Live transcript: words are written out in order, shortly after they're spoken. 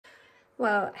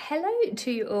Well, hello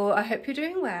to you all. I hope you're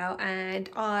doing well, and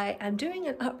I am doing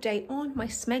an update on my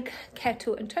SMEG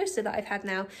kettle and toaster that I've had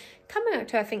now coming up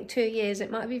to I think 2 years.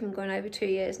 It might have even gone over 2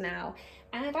 years now,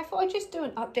 and I thought I'd just do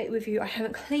an update with you. I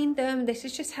haven't cleaned them. This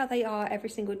is just how they are every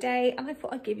single day, and I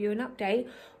thought I'd give you an update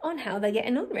on how they're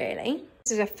getting on, really.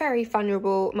 This is a very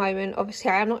vulnerable moment. Obviously,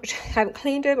 I haven't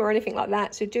cleaned them or anything like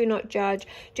that, so do not judge.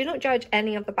 Do not judge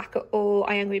any of the back at all.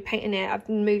 I am going to be painting it. I've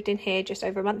moved in here just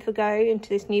over a month ago into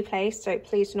this new place, so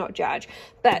please do not judge.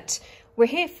 But we're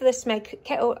here for the SMEG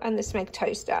kettle and the SMEG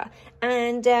toaster,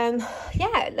 and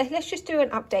yeah, let's just do an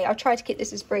update. I'll try to keep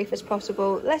this as brief as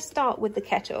possible. Let's start with the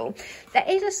kettle. There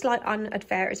is a slight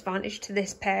unfair advantage to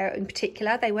this pair in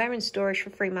particular. They were in storage for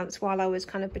 3 months while I was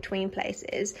kind of between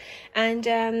places, and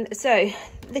so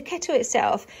the kettle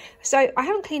itself, so I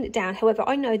haven't cleaned it down. However,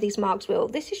 I know these marks will.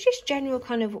 This is just general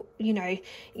kind of, you know,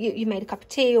 you made a cup of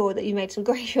tea or that you made some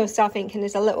gravy or something, and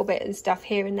there's a little bit and stuff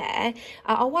here and there.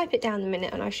 I'll wipe it down in a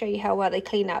minute and I'll show you how well they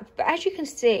clean up. But as you can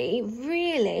see,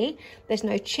 really, there's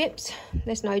no chips,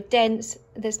 there's no dents,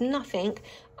 there's nothing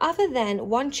other than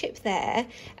one chip there,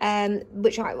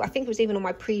 which I think was even on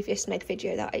my previous SMEG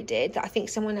video that I did, that I think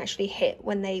someone actually hit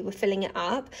when they were filling it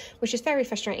up, which is very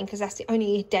frustrating because that's the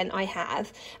only dent I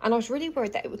have, and I was really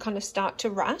worried that it would kind of start to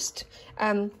rust.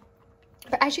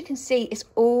 But as you can see, it's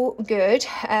all good.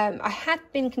 I have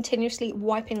been continuously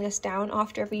wiping this down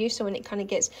after every use, so when it kind of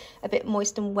gets a bit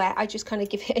moist and wet, I just kind of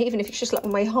give it, even if it's just like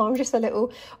with my arm, just a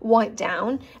little wipe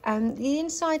down. The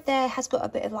inside there has got a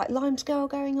bit of like lime scale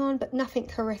going on, but nothing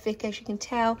horrific, as you can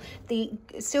tell. The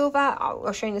silver,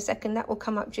 I'll show you in a second, that will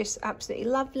come up just absolutely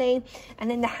lovely.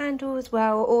 And then the handle as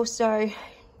well, also,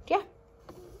 yeah,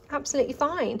 absolutely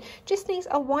fine. Just needs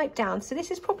a wipe down. So this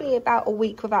is probably about a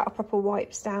week without a proper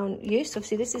wipes down use.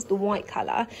 Obviously this is the white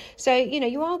color, so you know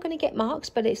you are going to get marks,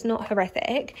 but it's not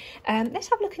horrific. Let's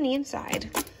have a look in the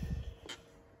inside.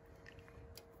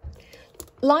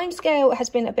 Lime scale has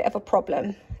been a bit of a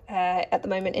problem at the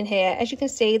moment in here. As you can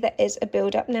see, there is a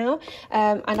build up now,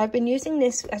 and I've been using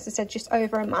this, as I said, just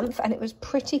over a month, and it was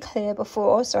pretty clear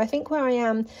before. So I think where I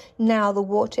am now, the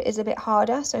water is a bit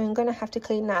harder, so I'm going to have to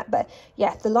clean that. But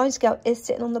yeah, the lime scale is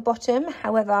sitting on the bottom.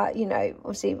 However, you know,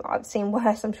 obviously I've seen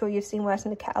worse. I'm sure you've seen worse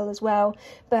in the kettle as well.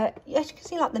 But as you can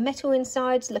see, like the metal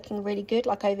inside's looking really good,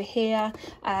 like over here.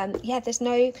 Yeah, there's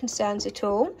no concerns at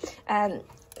all.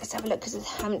 Let's have a look, because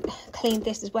I haven't cleaned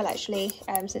this as well actually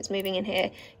since moving in here.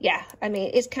 Yeah, I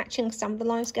mean, it's catching some of the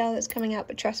lime scale that's coming out,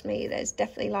 but trust me, there's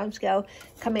definitely lime scale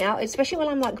coming out, especially when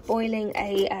I'm like boiling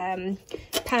a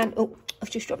pan. Oh,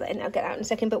 I've just dropped that in, I'll get that in a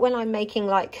second. But when I'm making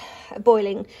like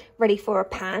boiling ready for a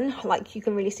pan, like you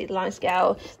can really see the lime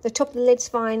scale. The top of the lid's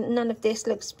fine. None of this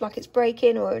looks like it's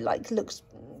breaking or like looks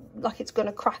like it's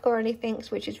gonna crack or anything,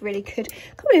 which is really good.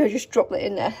 I can't believe I just dropped it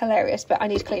in there, hilarious, but I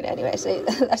need to clean it anyway, so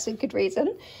that's a good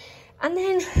reason. And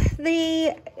then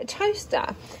the toaster,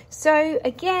 so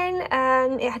again,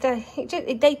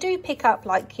 they do pick up,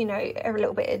 like, you know, a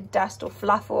little bit of dust or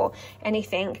fluff or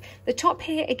anything. The top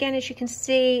here, again, as you can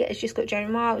see, it's just got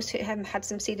general marks. It haven't had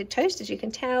some seeded toast, as you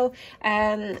can tell,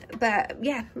 but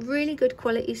yeah, really good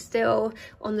quality still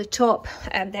on the top.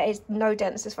 There is no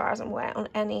dents as far as I'm aware on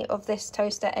any of this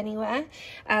toaster anywhere.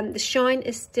 The shine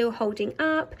is still holding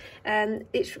up.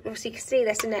 It's obviously, you can see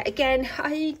this in there. Again,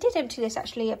 I did empty this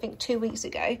actually, I think 2 weeks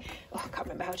ago. Oh, I can't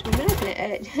remember how to open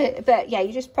it. But yeah,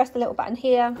 you just press the little button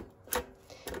here,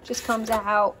 just comes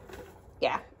out.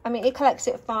 Yeah, I mean, it collects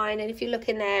it fine, and if you look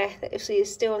in there, you'll see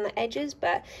it's still on the edges,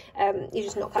 but you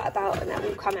just knock that about and that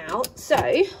will come out. So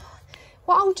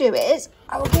what I'll do is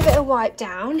I will give it a wipe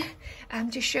down.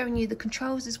 Just showing you the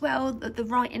controls as well, that the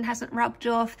writing hasn't rubbed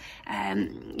off.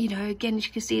 You know, again, as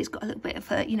you can see, it's got a little bit of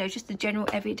a, you know, just the general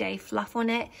everyday fluff on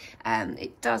it.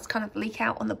 It does kind of leak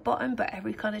out on the bottom, but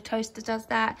every kind of toaster does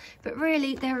that. But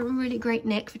really, they're in really great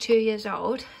nick for 2 years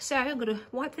old. So I'm going to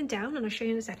wipe them down and I'll show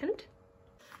you in a second.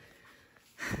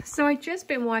 So I've just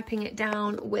been wiping it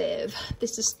down with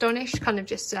this Astonish, kind of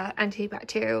just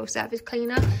antibacterial surface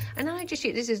cleaner, and I just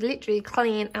use this, is literally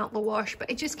clean out the wash, but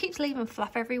it just keeps leaving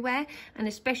fluff everywhere, and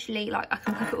especially like I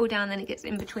can pop it all down, then it gets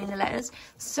in between the letters.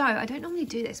 So I don't normally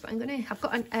do this, but I've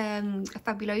got a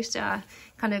Fabulosa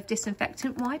kind of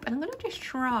disinfectant wipe, and I'm gonna just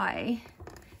try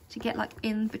to get like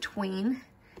in between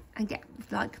and get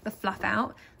like the fluff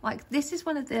out. Like, this is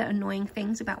one of the annoying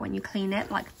things about when you clean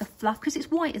it, like the fluff, because it's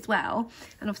white as well,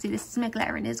 and obviously this SMEG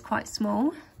lettering is quite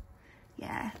small.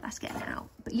 Yeah, that's getting out.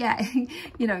 But yeah,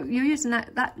 you know, you're using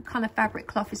that kind of fabric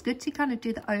cloth is good to kind of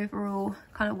do the overall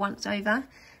kind of once over,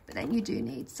 but then you do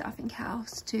need something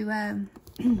else to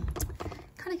kind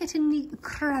of get in the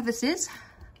crevices,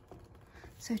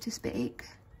 so to speak.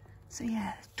 So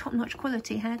yeah, top-notch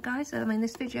quality, huh, guys? I mean,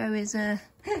 this video is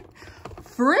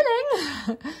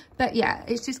thrilling. But yeah,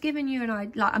 it's just giving you an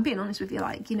idea. Like, I'm being honest with you,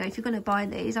 like, you know, if you're going to buy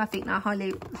these, I think they're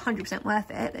highly 100% worth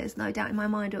it. There's no doubt in my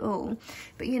mind at all.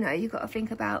 But, you know, you've got to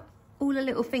think about all the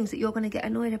little things that you're going to get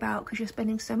annoyed about because you're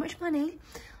spending so much money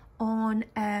on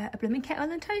a blooming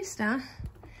kettle and toaster,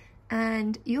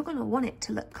 and you're going to want it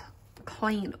to look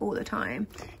clean all the time.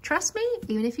 Trust me,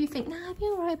 even if you think, nah, be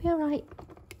all right.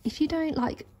 If you don't,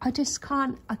 like, I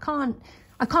can't,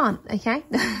 okay?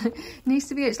 Needs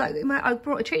to be, it's like, I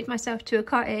treated myself to a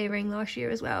cut earring last year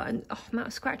as well, and amount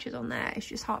of scratches on there, it's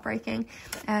just heartbreaking.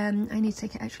 I need to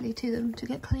take it actually to them to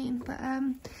get clean, but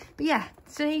yeah,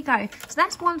 so there you go. So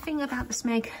that's one thing about the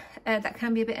SMEG that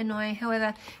can be a bit annoying.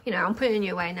 However, you know, I'm putting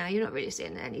you away now, you're not really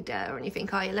seeing any dirt or anything,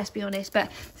 are you? Let's be honest.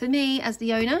 But for me, as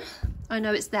the owner, I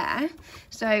know it's there.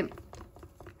 So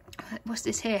what's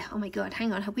this here? Oh my god,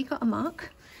 hang on, have we got a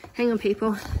mark? Hang on,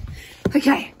 people.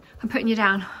 Okay, I'm putting you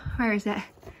down. Where is it?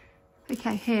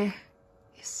 Okay, here.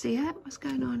 You see it? What's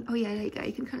going on? Oh yeah, there you go.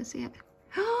 You can kind of see it.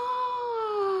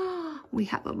 We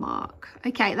have a mark.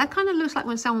 Okay, that kind of looks like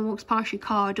when someone walks past your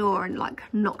car door and like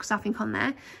knocks something on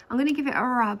there. I'm going to give it a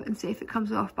rub and see if it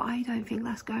comes off, but I don't think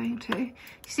that's going to. You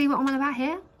see what I'm on about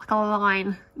here? Like a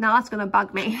line. Now that's going to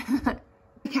bug me.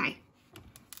 Okay,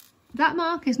 that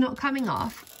mark is not coming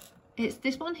off. It's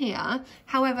this one here.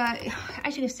 However,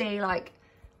 as you can see, like,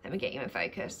 let me get you in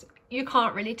focus. You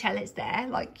can't really tell it's there,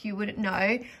 like you wouldn't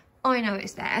know. I know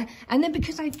it's there. And then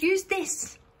because I've used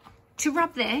this to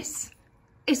rub this,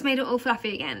 it's made it all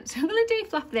fluffy again. So I'm gonna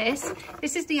defluff this.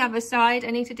 This is the other side.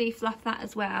 I need to defluff that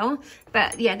as well.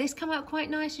 But yeah, this came out quite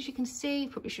nice, as you can see.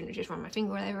 Probably shouldn't have just run my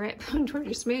finger all over it. I'm trying to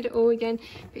just smeared it all again.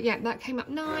 But yeah, that came up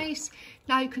nice.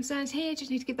 No concerns here.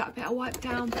 Just need to give that a bit of wipe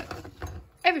down. But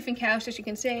everything else, as you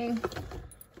can see,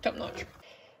 top notch.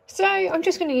 So I'm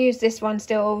just going to use this one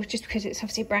still, just because it's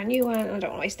obviously a brand new one and I don't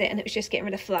want to waste it, and it was just getting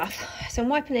rid of fluff. So I'm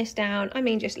wiping this down. I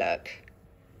mean, just look,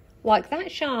 like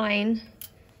that shine,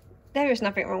 there is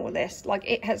nothing wrong with this. Like,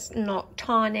 it has not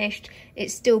tarnished.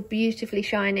 It's still beautifully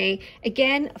shiny.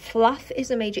 Again, fluff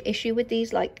is a major issue with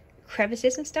these, like,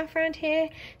 crevices and stuff around here.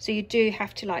 So you do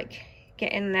have to, like,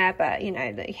 get in there, but you know,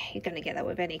 you're going to get that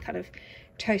with any kind of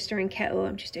toaster and kettle.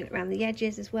 I'm just doing it around the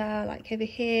edges as well, like over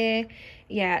here.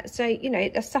 Yeah, so you know,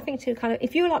 there's something to kind of,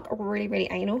 if you're like really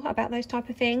anal about those type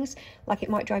of things, like it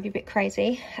might drive you a bit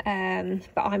crazy.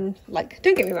 But I'm like,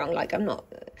 don't get me wrong, like I'm not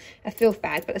a filth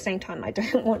bag, but at the same time I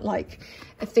don't want like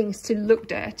things to look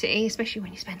dirty, especially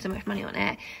when you spend so much money on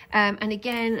it. And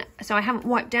again, so I haven't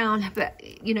wiped down, but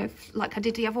you know, like I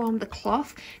did the other one with the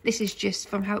cloth, this is just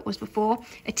from how it was before.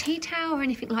 A tea towel or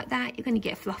anything like that, you're going to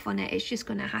get fluff on it. It's just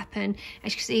going to happen.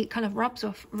 As you can see, it kind of rubs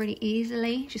off really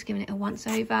easily, just giving it a once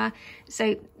over.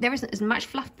 So there isn't as much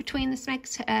fluff between the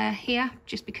SMEGs here,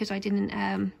 just because I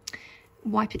didn't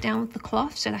wipe it down with the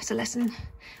cloth. So that's a lesson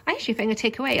I actually think I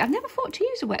take away. I've never thought to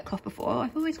use a wet cloth before.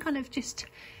 I've always kind of just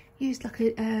used like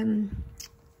a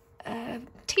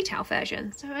tea towel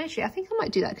version. So actually I think I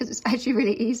might do that because it's actually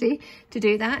really easy to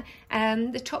do that.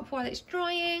 The top while it's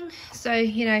drying, so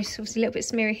you know, it's obviously a little bit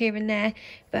smeary here and there,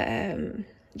 but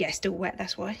yeah, still wet,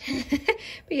 that's why.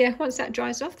 But yeah, once that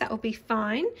dries off, that will be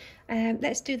fine.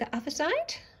 Let's do the other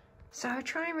side. So I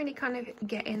try and really kind of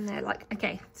get in there, like,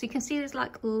 okay, so you can see there's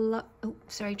like, oh,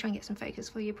 sorry, try and get some focus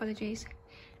for you, apologies.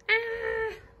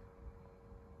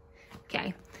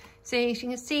 Okay, so as you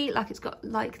can see, like it's got,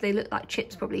 like, they look like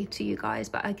chips probably to you guys,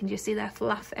 but I can just see their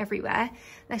fluff everywhere.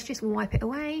 Let's just wipe it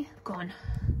away. Gone.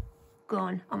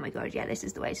 Oh my God, yeah, this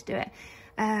is the way to do it.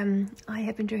 I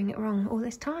have been doing it wrong all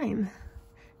this time.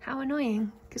 How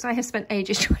annoying, because I have spent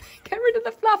ages trying to get rid of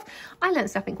the fluff. I learned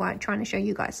something while trying to show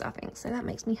you guys something, so that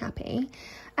makes me happy.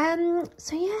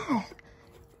 So yeah,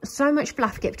 so much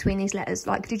fluff get between these letters.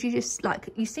 Like, did you just, like,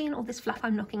 you seen all this fluff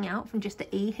I'm knocking out from just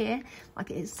the E here?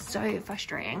 Like, it is so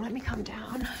frustrating. Let me come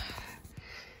down.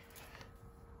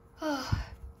 Oh,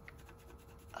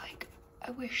 like, I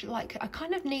wish, like, I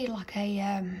kind of need like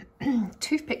a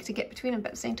toothpick to get between them, but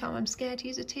at the same time I'm scared to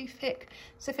use a toothpick.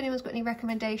 So if anyone's got any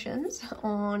recommendations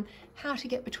on how to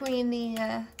get between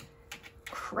the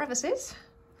crevices,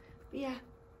 but yeah,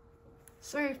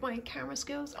 sorry if my camera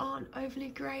skills aren't overly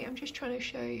great, I'm just trying to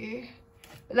show you.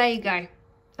 But there you go.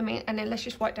 I mean, and then let's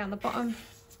just wipe down the bottom.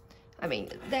 I mean,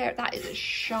 there, that is a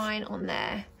shine on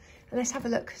there. And let's have a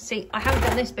look. See, I haven't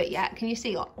done this bit yet. Can you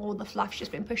see, like, all the fluff's just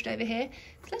been pushed over here?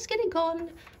 So let's get it gone.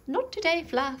 Not today,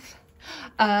 fluff.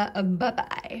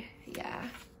 Bye-bye. Yeah,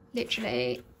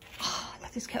 literally. Oh, I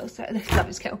love this kettle so, love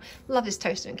this kettle. Love this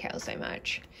toaster and kettle so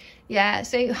much. Yeah,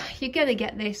 so you're gonna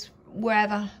get this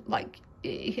wherever, like,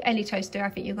 any toaster I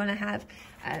think you're gonna have.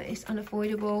 It's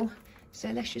unavoidable. So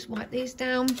let's just wipe these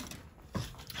down.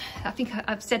 I think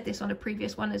I've said this on a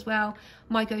previous one as well.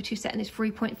 My go-to setting is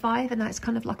 3.5, and that's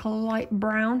kind of like a light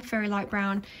brown, very light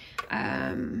brown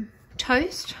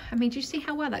toast. I mean, do you see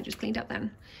how well that just cleaned up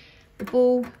then? The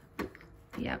ball,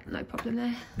 yeah, no problem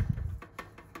there.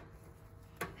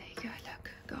 There you go,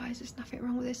 look, guys, there's nothing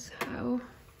wrong with this. Oh,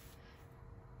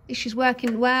 this is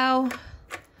working well.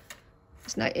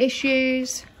 There's no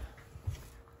issues.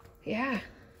 Yeah,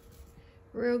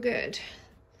 real good.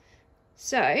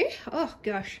 So, oh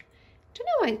gosh, don't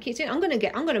know why it keeps in. I'm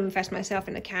gonna invest myself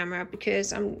in the camera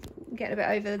because I'm getting a bit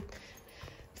over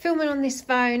filming on this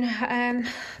phone.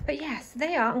 But yes,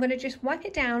 they are. I'm gonna just wipe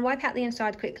it down, wipe out the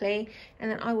inside quickly,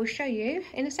 and then I will show you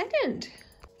in a second.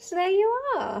 So there you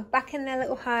are, back in their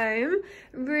little home.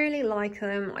 Really like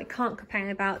them. I can't complain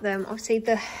about them. Obviously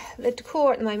the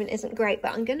decor at the moment isn't great,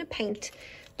 but I'm gonna paint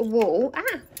the wall.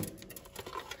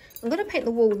 I'm gonna paint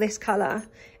the wall this colour,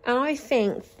 and I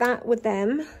think that with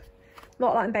them,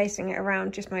 not that I'm basing it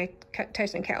around just my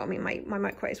toaster and kettle. I mean, my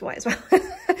microwave is white as well.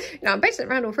 No, I'm basing it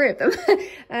around all three of them.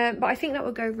 But I think that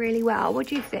would go really well. What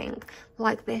do you think?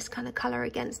 Like this kind of colour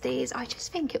against these? I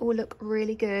just think it will look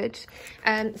really good.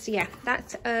 So yeah,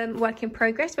 that's work in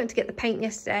progress. Went to get the paint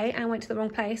yesterday and went to the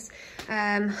wrong place.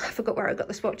 I forgot where I got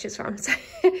the swatches from. So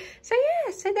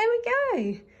yeah, so there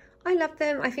we go. I love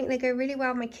them. I think they go really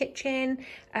well in my kitchen.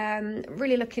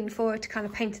 Really looking forward to kind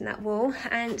of painting that wall.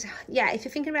 And yeah, if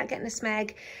you're thinking about getting a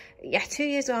SMEG, yeah, 2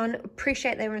 years on,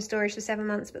 appreciate they were in storage for 7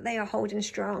 months, but they are holding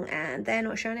strong and they're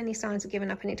not showing any signs of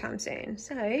giving up anytime soon.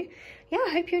 So yeah, I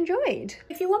hope you enjoyed.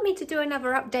 If you want me to do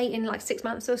another update in like 6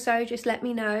 months or so, just let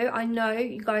me know. I know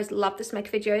you guys love the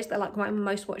SMEG videos. They're like my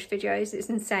most watched videos.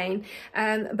 It's insane.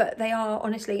 But they are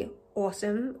honestly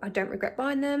awesome. I don't regret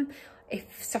buying them.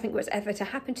 If something was ever to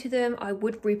happen to them, I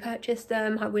would repurchase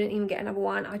them. I wouldn't even get another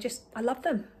one. I love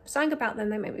them. Something about them,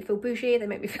 they make me feel bougie. They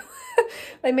make me feel,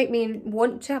 they make me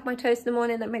want to have my toast in the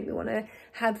morning. They make me want to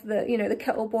have the, you know, the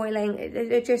kettle boiling.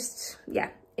 It just,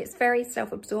 yeah, it's very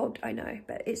self-absorbed, I know,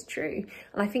 but it's true.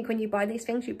 And I think when you buy these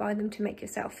things, you buy them to make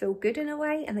yourself feel good in a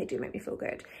way, and they do make me feel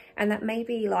good. And that may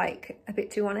be like a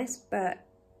bit too honest, but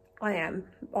I am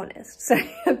honest, so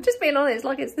I'm just being honest,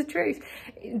 like it's the truth.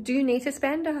 Do you need to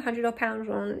spend £100 odd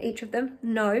on each of them?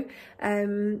 No.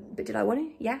 But did I want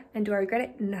to? Yeah. And do I regret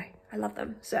it? No. I love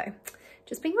them. So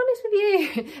just being honest with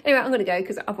you. Anyway, I'm going to go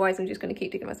because otherwise I'm just going to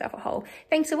keep digging myself a hole.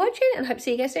 Thanks for watching and hope to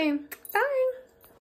see you guys soon. Bye.